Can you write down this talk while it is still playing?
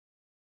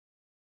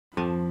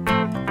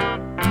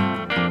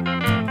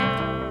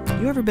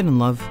You ever been in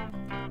love?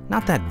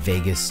 Not that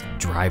Vegas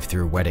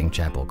drive-through wedding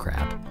chapel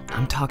crap.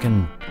 I'm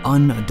talking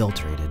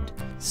unadulterated,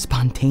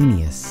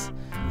 spontaneous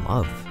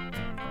love.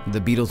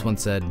 The Beatles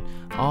once said,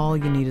 all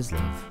you need is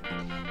love.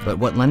 But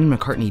what Lennon and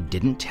McCartney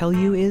didn't tell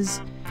you is,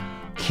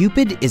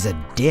 Cupid is a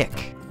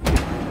dick.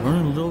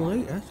 Running a little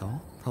late, that's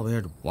all. Probably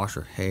had to wash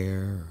her hair,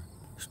 or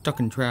stuck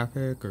in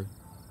traffic, or...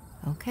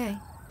 Okay.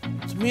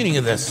 What's the meaning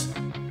of this?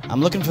 I'm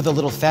looking for the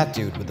little fat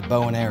dude with the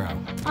bow and arrow.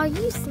 Are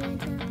you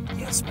Santa?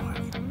 Yes, Mark.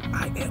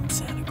 I am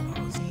Santa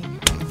Claus.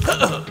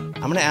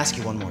 I'm gonna ask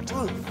you one more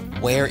time.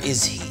 Where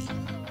is he?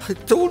 I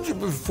told you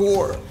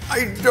before,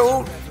 I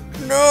don't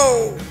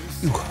know.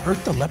 You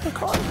hurt the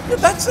leprechaun? Yeah,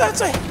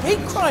 that's a hate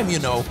crime, you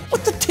know.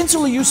 What the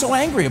tinsel are you so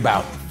angry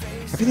about?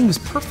 Everything was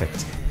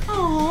perfect.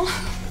 Oh,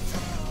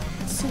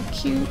 so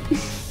cute.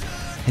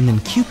 And then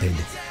Cupid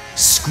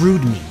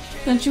screwed me.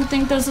 Don't you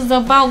think this is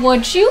about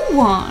what you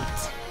want?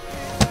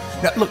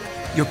 Now, look,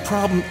 your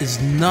problem is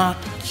not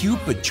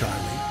Cupid,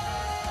 Charlie.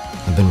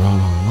 I've been wrong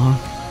all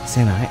along.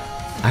 Santa,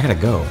 I gotta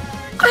go.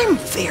 I'm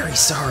very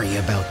sorry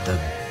about the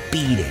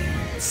beating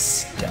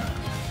stuff.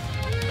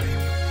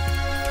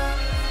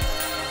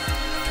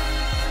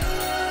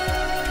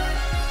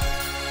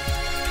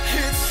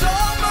 It's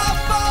all my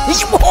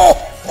fault!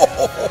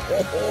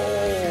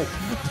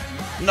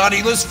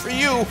 Naughty list for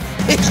you.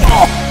 It's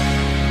all...